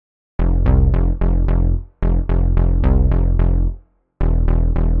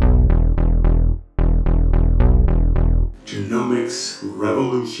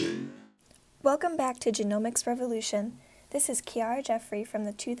Revolution. Welcome back to Genomics Revolution. This is Kiara Jeffrey from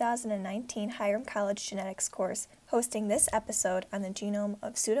the 2019 Hiram College Genetics course, hosting this episode on the genome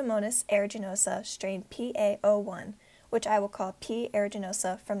of Pseudomonas aeruginosa strain PA01, which I will call P.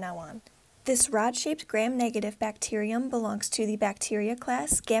 aeruginosa from now on. This rod-shaped gram-negative bacterium belongs to the bacteria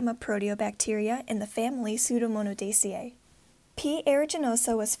class Gamma Proteobacteria in the family Pseudomonaceae. P.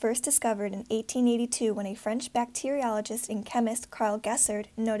 aeruginosa was first discovered in 1882 when a French bacteriologist and chemist Carl Gessert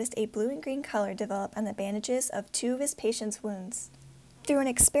noticed a blue and green color develop on the bandages of two of his patients' wounds. Through an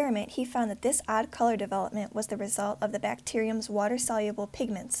experiment, he found that this odd color development was the result of the bacterium's water-soluble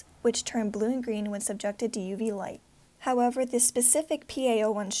pigments, which turn blue and green when subjected to UV light. However, this specific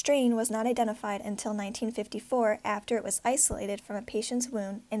PA01 strain was not identified until 1954 after it was isolated from a patient's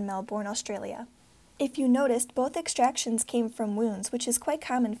wound in Melbourne, Australia. If you noticed, both extractions came from wounds, which is quite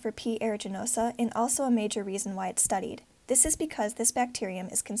common for P. aeruginosa and also a major reason why it's studied. This is because this bacterium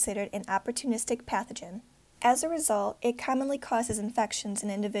is considered an opportunistic pathogen. As a result, it commonly causes infections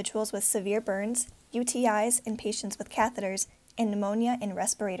in individuals with severe burns, UTIs in patients with catheters, and pneumonia in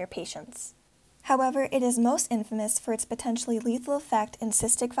respirator patients. However, it is most infamous for its potentially lethal effect in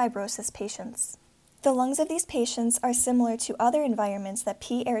cystic fibrosis patients. The lungs of these patients are similar to other environments that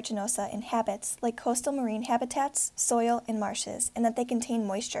P. aeruginosa inhabits, like coastal marine habitats, soil, and marshes, and that they contain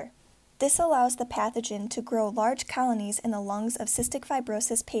moisture. This allows the pathogen to grow large colonies in the lungs of cystic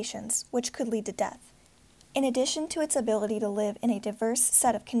fibrosis patients, which could lead to death. In addition to its ability to live in a diverse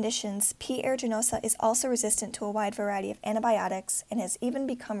set of conditions, P. aeruginosa is also resistant to a wide variety of antibiotics and has even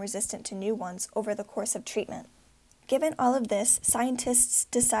become resistant to new ones over the course of treatment. Given all of this, scientists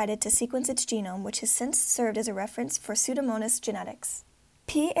decided to sequence its genome, which has since served as a reference for Pseudomonas genetics.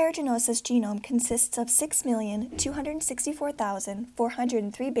 P. aeruginosa's genome consists of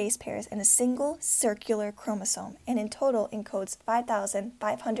 6,264,403 base pairs in a single circular chromosome, and in total encodes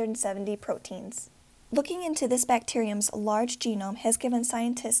 5,570 proteins. Looking into this bacterium's large genome has given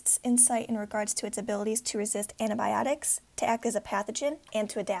scientists insight in regards to its abilities to resist antibiotics, to act as a pathogen, and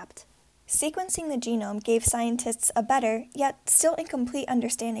to adapt. Sequencing the genome gave scientists a better, yet still incomplete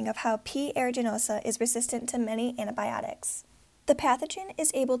understanding of how P. aeruginosa is resistant to many antibiotics. The pathogen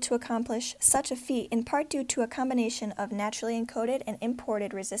is able to accomplish such a feat in part due to a combination of naturally encoded and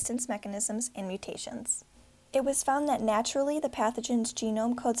imported resistance mechanisms and mutations. It was found that naturally the pathogen's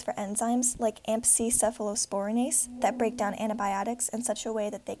genome codes for enzymes like AMP-C cephalosporinase that break down antibiotics in such a way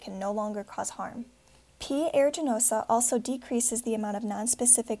that they can no longer cause harm. P. aeruginosa also decreases the amount of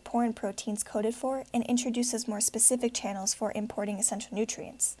nonspecific porin proteins coded for and introduces more specific channels for importing essential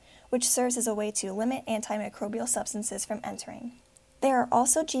nutrients, which serves as a way to limit antimicrobial substances from entering. There are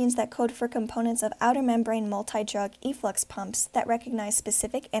also genes that code for components of outer membrane multi-drug efflux pumps that recognize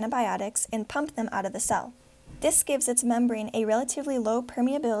specific antibiotics and pump them out of the cell. This gives its membrane a relatively low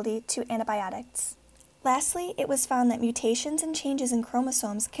permeability to antibiotics. Lastly, it was found that mutations and changes in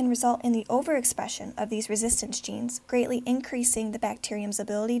chromosomes can result in the overexpression of these resistance genes, greatly increasing the bacterium's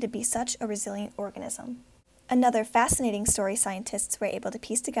ability to be such a resilient organism. Another fascinating story scientists were able to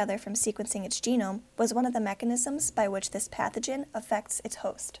piece together from sequencing its genome was one of the mechanisms by which this pathogen affects its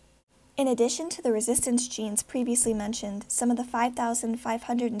host. In addition to the resistance genes previously mentioned, some of the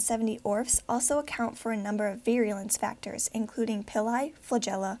 5,570 ORFs also account for a number of virulence factors, including pili,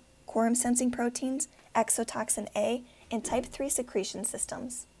 flagella, quorum-sensing proteins, exotoxin A, and type 3 secretion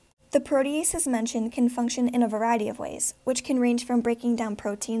systems. The proteases mentioned can function in a variety of ways, which can range from breaking down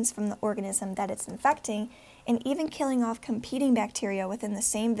proteins from the organism that it's infecting and even killing off competing bacteria within the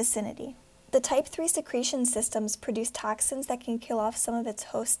same vicinity. The type 3 secretion systems produce toxins that can kill off some of its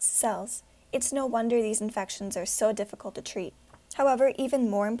host's cells. It's no wonder these infections are so difficult to treat. However, even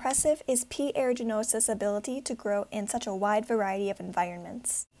more impressive is P. aeruginosa's ability to grow in such a wide variety of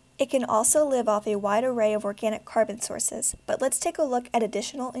environments. It can also live off a wide array of organic carbon sources, but let's take a look at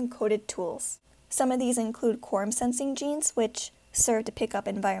additional encoded tools. Some of these include quorum-sensing genes, which serve to pick up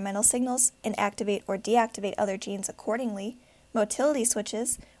environmental signals and activate or deactivate other genes accordingly, motility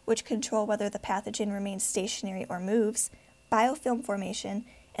switches, which control whether the pathogen remains stationary or moves, biofilm formation,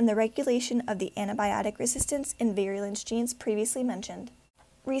 and the regulation of the antibiotic resistance and virulence genes previously mentioned.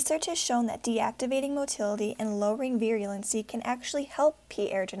 Research has shown that deactivating motility and lowering virulency can actually help P.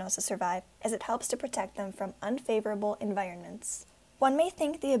 aeruginosa survive, as it helps to protect them from unfavorable environments. One may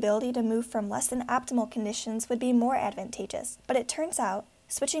think the ability to move from less than optimal conditions would be more advantageous, but it turns out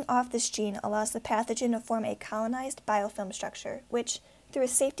switching off this gene allows the pathogen to form a colonized biofilm structure, which, through a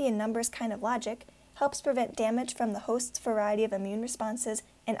safety in numbers kind of logic, helps prevent damage from the host's variety of immune responses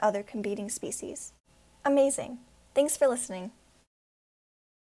and other competing species. Amazing! Thanks for listening.